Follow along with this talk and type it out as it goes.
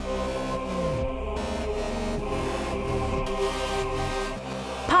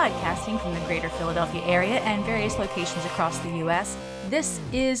Podcasting from the greater Philadelphia area and various locations across the U.S., this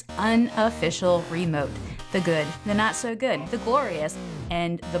is Unofficial Remote. The good, the not so good, the glorious,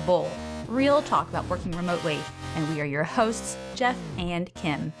 and the bull. Real talk about working remotely. And we are your hosts, Jeff and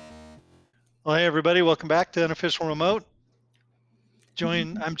Kim. Well, hey, everybody. Welcome back to Unofficial Remote.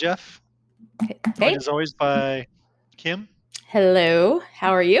 I'm Jeff. Joined as always by Kim. Hello.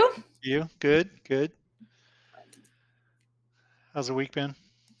 How are you? You? Good. How's the week been?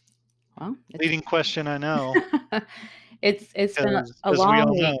 Well, leading question, I know. It's been a as we long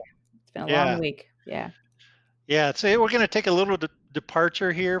all week. know. It's been a long week. Yeah. Yeah. So we're going to take a little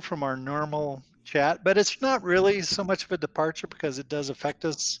departure here from our normal chat, but it's not really so much of a departure because it does affect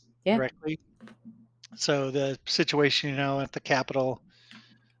us directly. So the situation, at the Capitol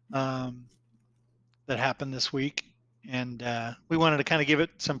that happened this week, and we wanted to kind of give it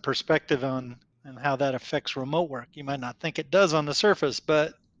some perspective on how that affects remote work. You might not think it does on the surface,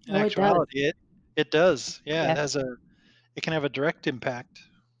 but in actuality, it does. Yeah, it can have a direct impact.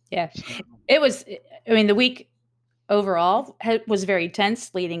 Yeah, so. It was. I mean, the week overall was very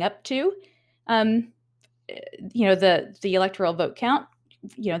tense leading up to, the electoral vote count.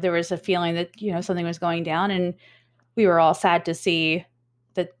 There was a feeling that something was going down, and we were all sad to see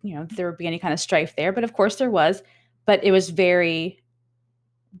that there would be any kind of strife there. But of course there was. But it was very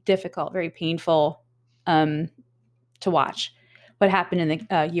difficult, very painful to watch what happened in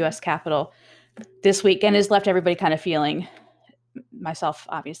the U.S. Capitol this week, and has left everybody kind of feeling, myself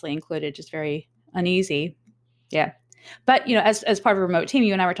obviously included, just very uneasy. Yeah. But, as part of a remote team,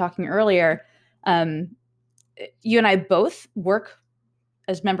 you and I were talking earlier, you and I both work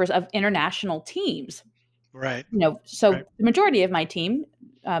as members of international teams. Right. So the majority of my team,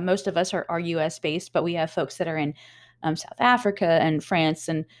 most of us are U.S. based, but we have folks that are in South Africa and France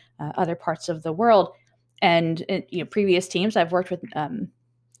and other parts of the world. And previous teams, I've worked with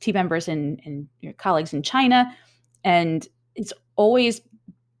team members and colleagues in China, and it's always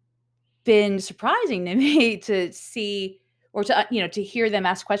been surprising to me to see or to hear them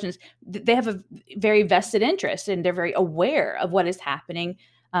ask questions. They have a very vested interest and they're very aware of what is happening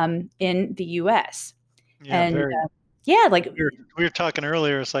in the U.S. Yeah, and very. Like we were talking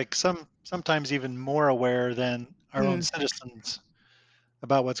earlier. It's like sometimes even more aware than our own citizens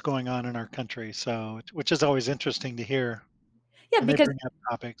about what's going on in our country. So, which is always interesting to hear. Yeah, because they bring up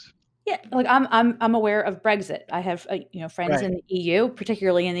topics. Yeah, like I'm aware of Brexit. I have friends in the EU,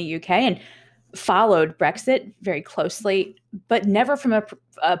 particularly in the UK, and followed Brexit very closely, but never from a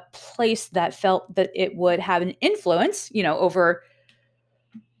place that felt that it would have an influence, over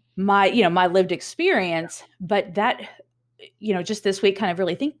my lived experience. But that, just this week, kind of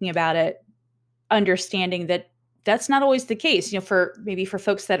really thinking about it, understanding that that's not always the case. For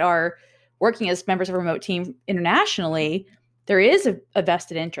folks that are working as members of a remote team internationally, there is a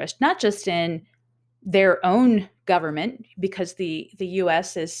vested interest, not just in their own government, because the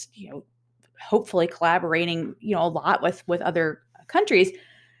U.S. is, hopefully collaborating, a lot with other countries.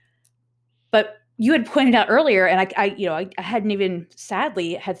 But you had pointed out earlier, and I hadn't even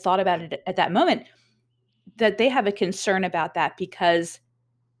sadly had thought about it at that moment, that they have a concern about that because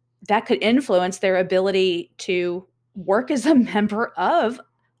that could influence their ability to work as a member of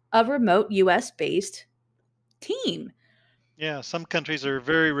a remote U.S.-based team. Yeah, some countries are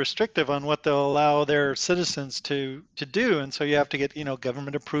very restrictive on what they'll allow their citizens to do, and so you have to get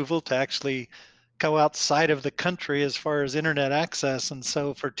government approval to actually go outside of the country as far as internet access. And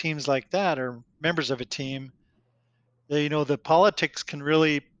so for teams like that or members of a team, the politics can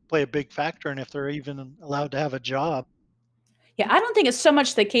really play a big factor in if they're even allowed to have a job. Yeah, I don't think it's so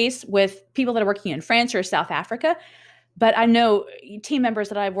much the case with people that are working in France or South Africa, but I know team members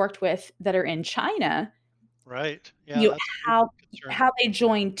that I've worked with that are in China. Right. Yeah. How they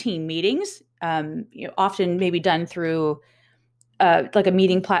join team meetings, often maybe done through like a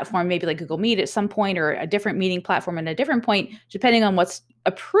meeting platform, maybe like Google Meet at some point, or a different meeting platform at a different point, depending on what's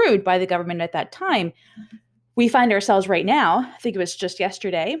approved by the government at that time. We find ourselves right now, I think it was just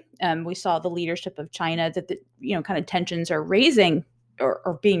yesterday, we saw the leadership of China that kind of tensions are raising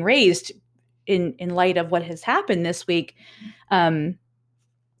or being raised in light of what has happened this week. And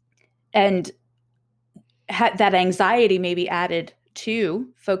that anxiety may be added to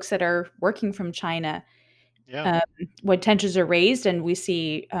folks that are working from China. Yeah. When tensions are raised and we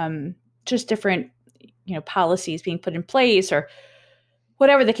see just different, policies being put in place or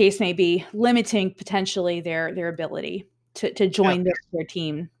whatever the case may be, limiting potentially their ability to join their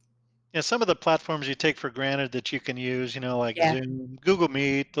team. Yeah, some of the platforms you take for granted that you can use, like Zoom, Google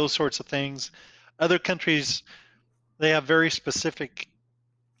Meet, those sorts of things. Other countries, they have very specific,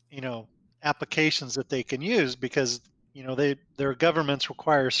 applications that they can use because their governments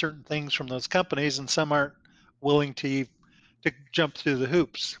require certain things from those companies, and some aren't willing to jump through the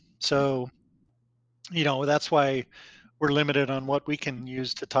hoops. So, that's why we're limited on what we can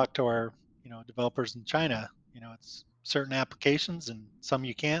use to talk to our, developers in China. It's certain applications and some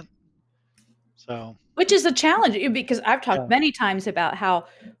you can't. So, Which is a challenge because I've talked yeah, many times about how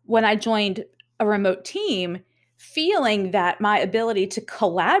when I joined a remote team, feeling that my ability to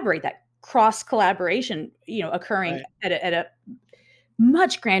collaborate, that cross collaboration, occurring right. at a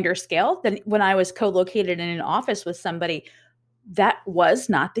much grander scale than when I was co-located in an office with somebody, that was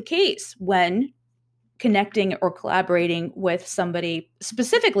not the case when connecting or collaborating with somebody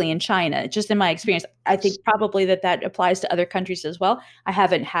specifically in China. Just in my experience, I Yes. think probably that applies to other countries as well. I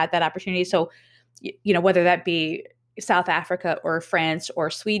haven't had that opportunity. So, whether that be South Africa or France or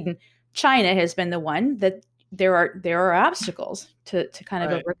Sweden, China has been the one that there are obstacles to kind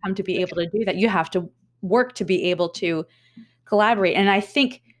of Right. overcome to be able to do that. You have to work to be able to collaborate. And I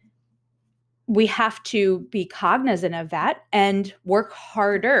think we have to be cognizant of that and work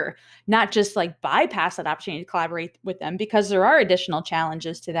harder, not just like bypass that opportunity to collaborate with them because there are additional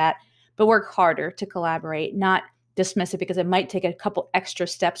challenges to that, but work harder to collaborate, not dismiss it because it might take a couple extra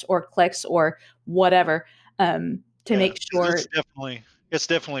steps or clicks or whatever to Yeah, make 'cause sure. it's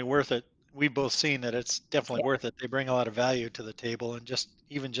definitely worth it. We've both seen that it's definitely Yeah, worth it. They bring a lot of value to the table, and just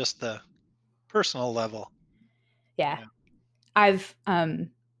the personal level. yeah. Yeah. I've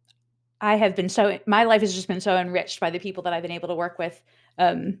I have been so my life has just been so enriched by the people that I've been able to work with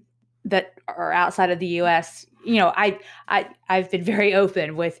um, that are outside of the U.S. I've been very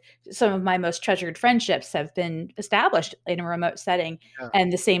open with some of my most treasured friendships have been established in a remote setting, Yeah.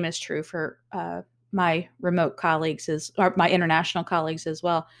 and the same is true for my remote colleagues as or my international colleagues as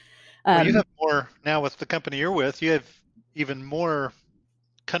well. Well, you Um, have more now with the company you're with. You have even more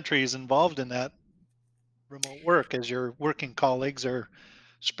countries involved in that remote work, as your working colleagues are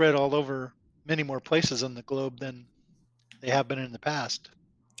spread all over many more places on the globe than they have been in the past.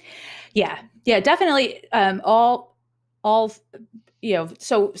 yeah, yeah, definitely. All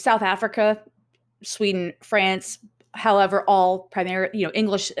so South Africa, Sweden, France, however, all primary,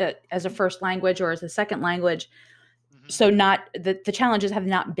 English as a first language or as a second language. Hmm. So not the challenges have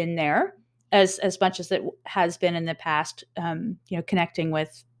not been there as much as it has been in the past. Connecting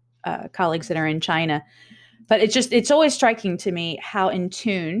with colleagues that are in China, but it's always striking to me how in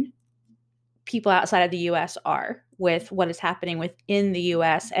tune people outside of the U.S. are with what is happening within the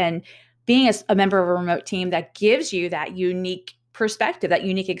U.S. and being a member of a remote team that gives you that unique perspective, that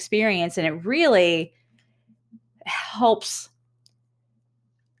unique experience, and it really helps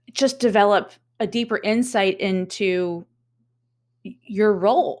just develop a deeper insight into your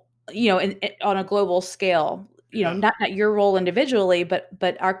role, on a global scale. Yeah. Not your role individually, but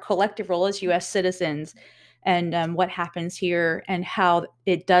our collective role as U.S. citizens, and what happens here, and how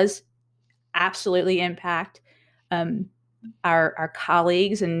it does absolutely impact um, our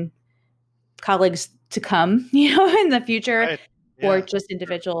colleagues and colleagues to come, in the future, Right. or Yeah. just Sure.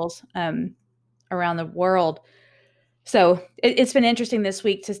 individuals around the world. So it's been interesting this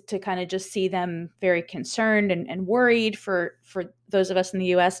week to kind of just see them very concerned and worried for those of us in the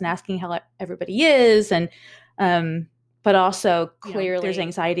U.S. and asking how everybody is, and um, but also clearly there's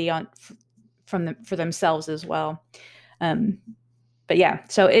anxiety from them for themselves as well. Um, but yeah,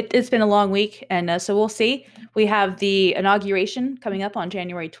 so it's been a long week, and so we'll see. We have the inauguration coming up on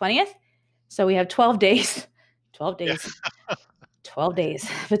January 20th, so we have 12 days, 12 Yeah. days, 12 days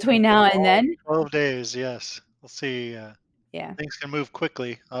between That's a now and long then. 12 days. Yes. We'll see. Yeah. Things can move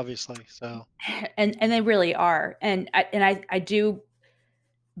quickly, obviously. So, And they really are, and I do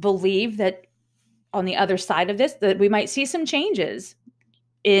believe that on the other side of this that we might see some changes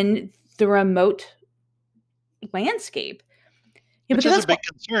in the remote landscape. Yeah, which because is a that's big what,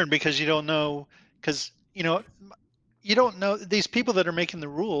 concern because you don't know, because, you don't know these people that are making the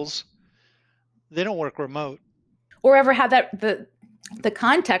rules, they don't work remote. or ever have that the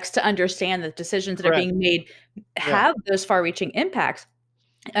context to understand the decisions that are Correct. being made Yeah. have those far-reaching impacts.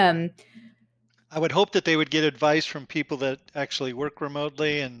 um I would hope that they would get advice from people that actually work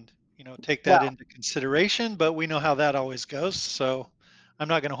remotely and, take that well, into consideration, but we know how that always goes. So I'm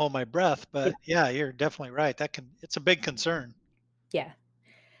not going to hold my breath, yeah, but yeah, you're definitely right. It's a big concern. yeah,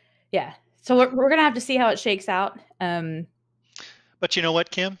 yeah. So we're gonna have to see how it shakes out. But you know what,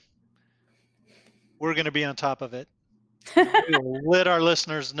 Kim? We're going to be on top of it, and we will let our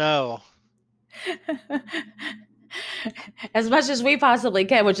listeners know. As much as we possibly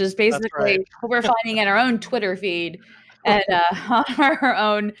can, which is That's right. basically what we're finding in our own Twitter feed and on our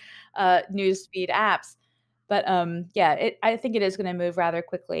own news feed apps. But yeah, I think it is going to move rather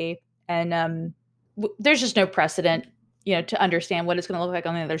quickly, and there's just no precedent. to understand what it's going to look like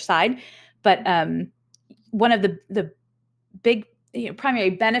on the other side. But one of the big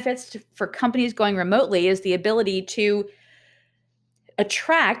primary benefits for companies going remotely is the ability to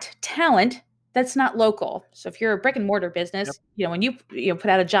attract talent that's not local. So if you're a brick and mortar business, when you put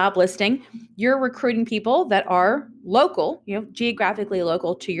out a job listing, you're recruiting people that are local, geographically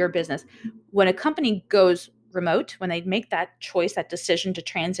local to your business. When a company goes remote, when they make that choice, that decision to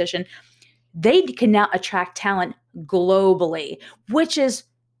transition, they can now attract talent globally, which is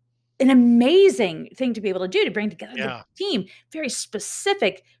an amazing thing to be able to do, to bring together the team. Very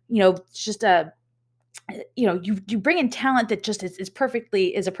specific, just you bring in talent that just is a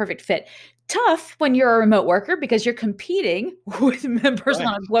perfect fit. Tough when you're a remote worker because you're competing with members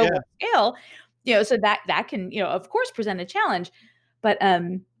on a global scale, so that can, of course, present a challenge. But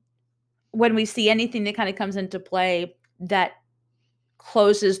when we see anything that kind of comes into play that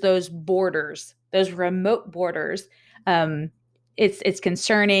closes those borders, those remote borders, it's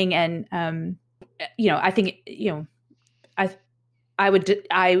concerning. And I think I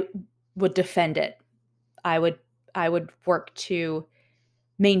would defend it. I would work to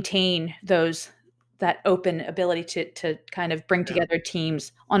maintain that open ability to kind of bring together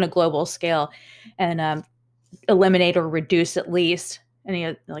teams on a global scale, and eliminate or reduce at least any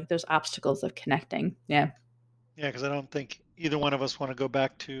of those obstacles of connecting. Yeah, because I don't think either one of us want to go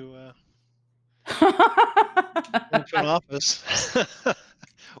back to into an office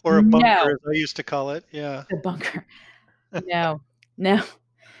or a bunker, as I used to call it. Yeah, a bunker. No.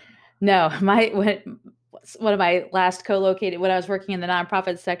 One of my last co-located, when I was working in the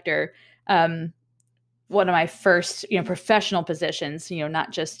nonprofit sector, one of my first, professional positions,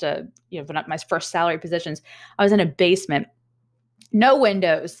 not just, but not my first salary positions, I was in a basement, no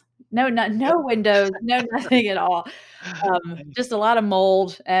windows, no windows, no nothing at all. Just a lot of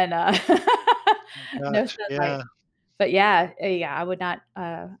mold and no sunlight. But I would not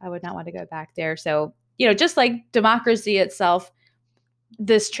want to go back there. So, just like democracy itself,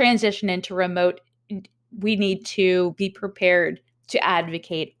 this transition into remote, we need to be prepared to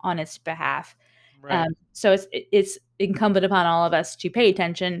advocate on its behalf. Right. So it's incumbent upon all of us to pay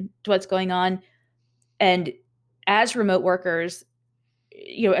attention to what's going on. And as remote workers,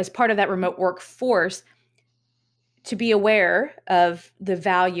 as part of that remote workforce, to be aware of the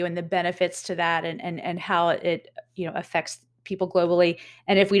value and the benefits to that, and how it affects people globally.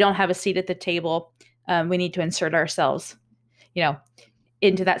 And if we don't have a seat at the table, we need to insert ourselves,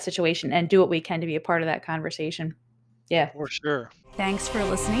 into that situation and do what we can to be a part of that conversation. Yeah. For sure. Thanks for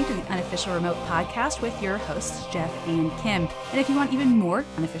listening to the Unofficial Remote podcast with your hosts, Jeff and Kim. And if you want even more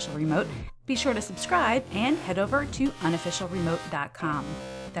Unofficial Remote, be sure to subscribe and head over to unofficialremote.com.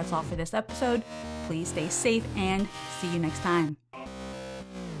 That's all for this episode. Please stay safe and see you next time.